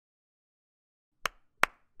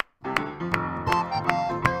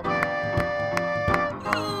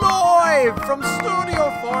Live from Studio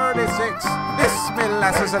 46, this, me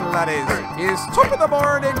lasses and laddies, is Top of the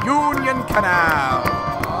Morning Union Canal.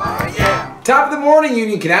 Oh, yeah! Top of the Morning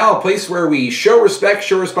Union Canal, a place where we show respect,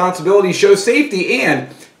 show responsibility, show safety, and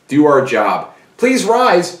do our job. Please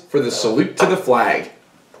rise for the salute to the flag.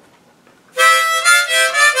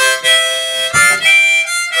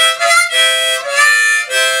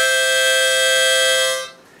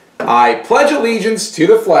 I pledge allegiance to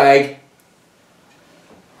the flag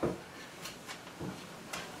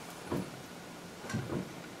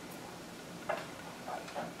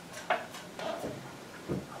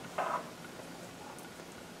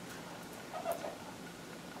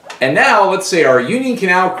and now let's say our Union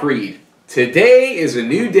Canal Creed. Today is a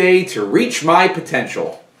new day to reach my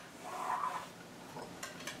potential.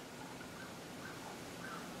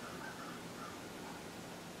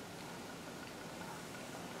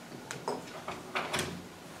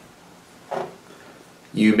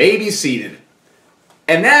 You may be seated.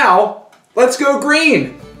 And now, let's go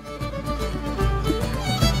green!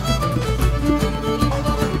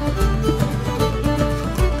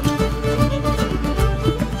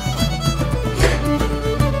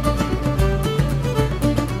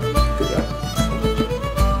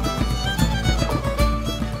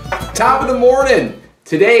 Top of the morning!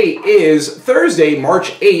 Today is Thursday,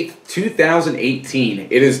 March 8th, 2018.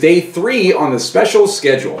 It is day 3 on the special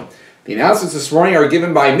schedule. The announcements this morning are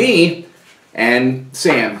given by me and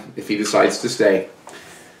Sam, if he decides to stay.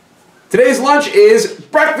 Today's lunch is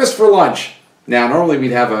breakfast for lunch. Now, normally we'd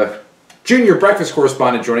have a junior breakfast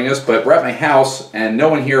correspondent joining us, but we're at my house and no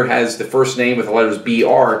one here has the first name with the letters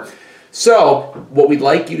BR. So, what we'd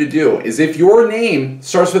like you to do is if your name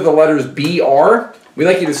starts with the letters BR, we'd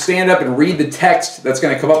like you to stand up and read the text that's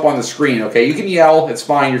going to come up on the screen, okay? You can yell, it's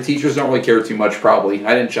fine. Your teachers don't really care too much, probably.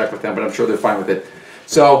 I didn't check with them, but I'm sure they're fine with it.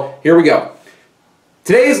 So, here we go.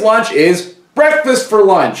 Today's lunch is breakfast for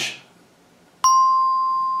lunch.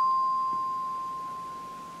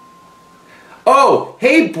 Oh,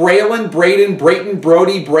 hey Braylon, Braden, Brayton,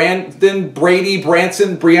 Brody, Brandon, Brady,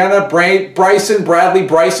 Branson, Brianna, Bryson, Bradley,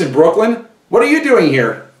 Bryson, Brooklyn. What are you doing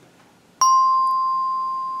here?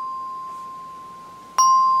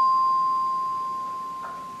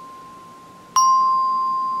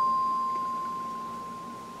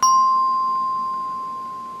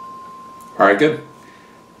 All right, good.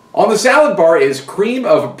 On the salad bar is cream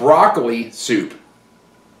of broccoli soup.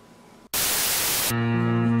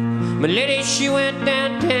 My lady, she went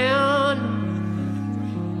downtown.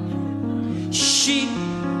 She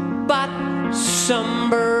bought some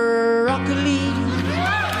broccoli.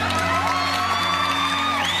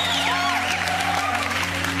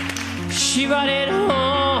 She brought it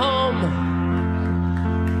home.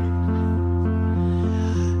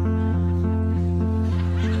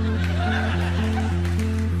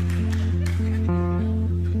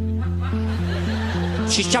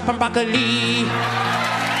 She's chopping broccoli,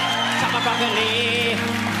 chopping broccoli,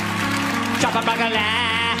 chopping broccoli,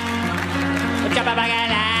 chopping broccoli, chopping broccoli,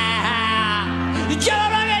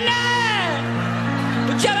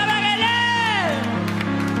 chopping broccoli.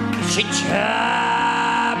 She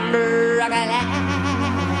chopped broccoli.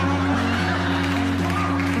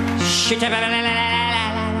 She chopped broccoli.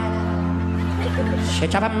 She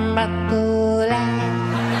chopped broccoli.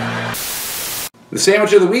 The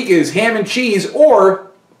sandwich of the week is ham and cheese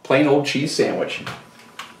or plain old cheese sandwich.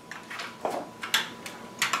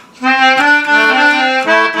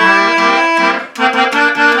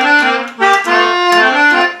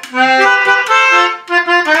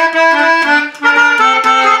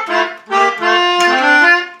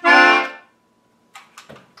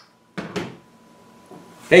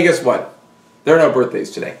 Hey, guess what? There are no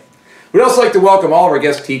birthdays today. We'd also like to welcome all of our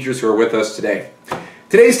guest teachers who are with us today.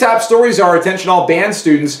 Today's top stories are, attention all band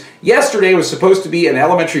students. Yesterday was supposed to be an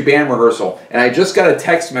elementary band rehearsal, and I just got a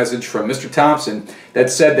text message from Mr. Thompson that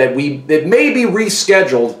said that it may be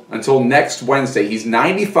rescheduled until next Wednesday. He's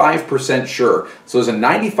 95% sure. So there's a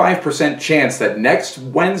 95% chance that next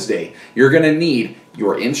Wednesday you're going to need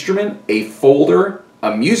your instrument, a folder,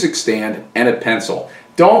 a music stand, and a pencil.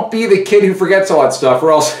 Don't be the kid who forgets all that stuff,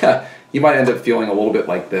 or else you might end up feeling a little bit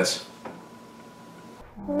like this.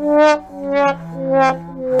 Aww.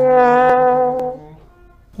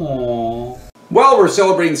 Well, we're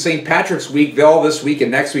celebrating St. Patrick's Week all this week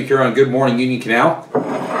and next week here on Good Morning Union Canal.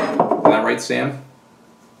 Isn't that right, Sam?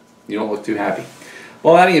 You don't look too happy.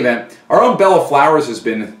 Well, in any event, our own Bella Flowers has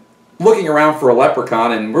been looking around for a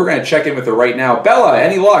leprechaun, and we're going to check in with her right now. Bella,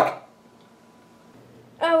 any luck?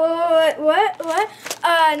 What?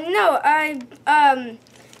 No,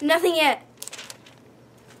 nothing yet.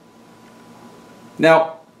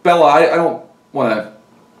 Now, Bella, I don't want to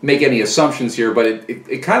make any assumptions here, but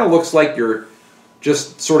it kind of looks like you're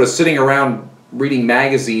just sort of sitting around reading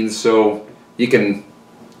magazines so you can,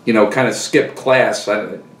 you know, kind of skip class.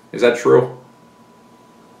 Is that true?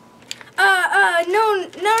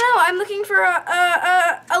 No. I'm looking for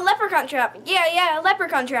a leprechaun trap. Yeah, a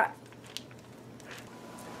leprechaun trap.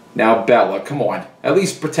 Now, Bella, come on. At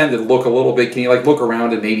least pretend to look a little bit. Can you, like, look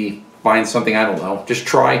around and maybe find something? I don't know. Just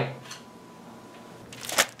try.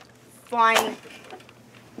 Fine.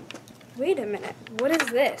 Wait a minute. What is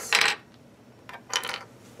this?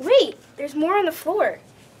 Wait, there's more on the floor.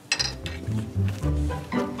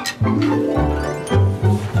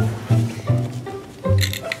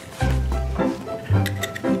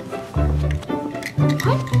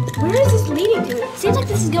 What? Where is this leading to? It seems like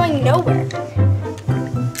this is going nowhere.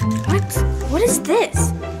 What is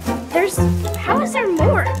this? How is there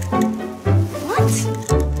more? What?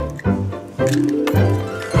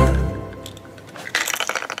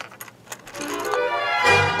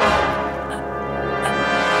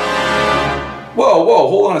 Whoa,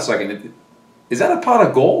 hold on a second. Is that a pot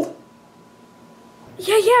of gold?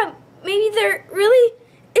 Yeah, maybe there really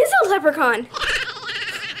is a leprechaun.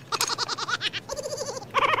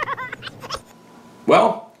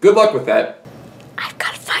 Well, good luck with that. I've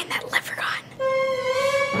got to find that leprechaun.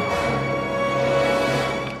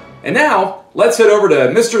 And now, let's head over to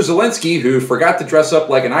Mr. Zelensky, who forgot to dress up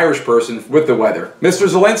like an Irish person with the weather. Mr.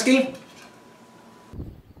 Zelensky?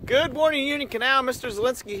 Good morning, Union Canal. Mr.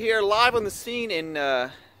 Zelensky here, live on the scene in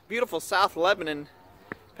beautiful South Lebanon,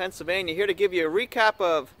 Pennsylvania, here to give you a recap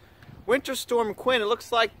of Winter Storm Quinn. It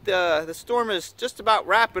looks like the storm is just about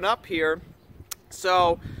wrapping up here.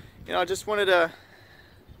 So, you know, I just wanted to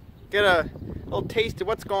get a little taste of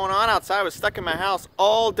what's going on outside. I was stuck in my house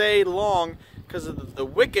all day long because of the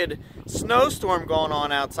wicked snowstorm going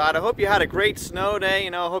on outside. I hope you had a great snow day.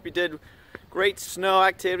 You know, I hope you did great snow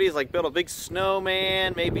activities like build a big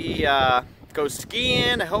snowman, maybe go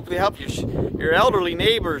skiing. I hope they help your elderly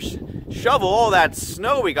neighbors shovel all that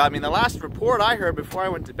snow we got. I mean, the last report I heard before I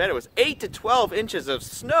went to bed, it was 8 to 12 inches of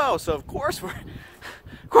snow. So of course we're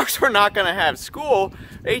not going to have school.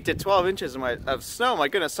 8 to 12 inches of snow. My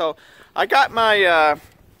goodness. So I got my I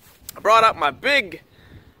brought up my big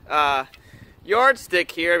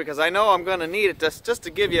yardstick here because I know I'm going to need it just to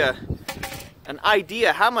give you an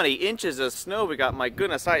idea how many inches of snow we got. My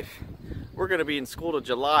goodness, we're going to be in school till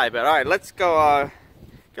July. But all right, let's go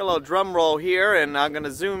get a little drum roll here, and I'm going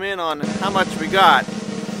to zoom in on how much we got.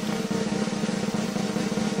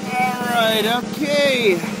 All right,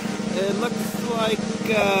 okay. It looks like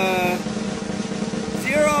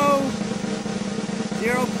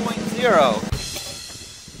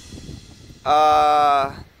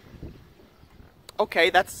 0.0. Okay,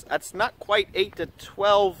 that's not quite 8 to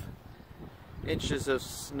 12 inches of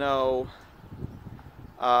snow.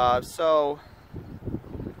 So,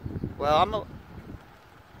 well, I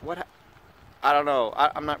don't know.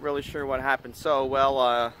 I'm not really sure what happened. So, well,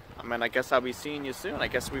 I mean, I guess I'll be seeing you soon. I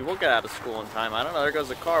guess we will get out of school in time. I don't know. There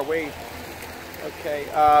goes a car. Wait. Okay.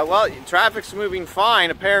 Well, traffic's moving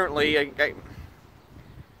fine, apparently.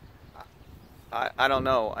 I don't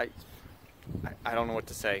know. I don't know what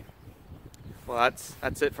to say. Well,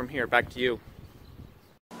 that's it from here. Back to you.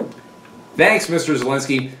 Thanks, Mr.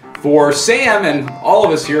 Zelensky. For Sam and all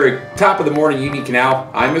of us here at Top of the Morning Union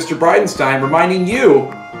Canal, I'm Mr. Bridenstine, reminding you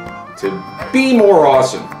to be more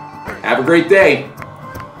awesome. Have a great day.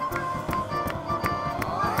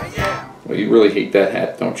 Well, you really hate that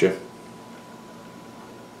hat, don't you?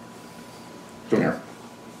 Come here.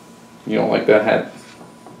 You don't like that hat?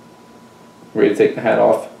 Ready to take the hat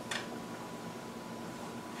off?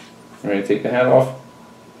 Ready to take the hat off?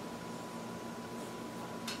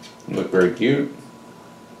 You look very cute.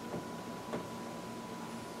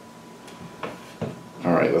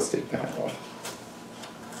 Alright, let's take the hat off.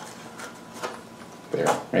 There.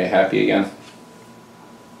 Are you happy again?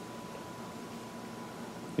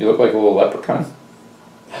 You look like a little leprechaun.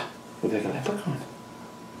 Look like a leprechaun.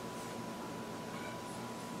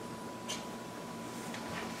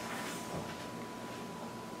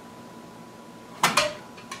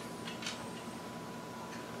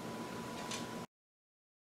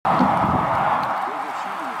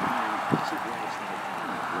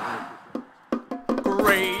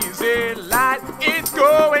 Crazy light, it's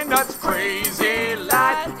going nuts. Crazy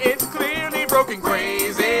light, it's clearly broken.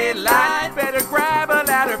 Crazy light, better grab a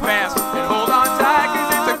ladder fast.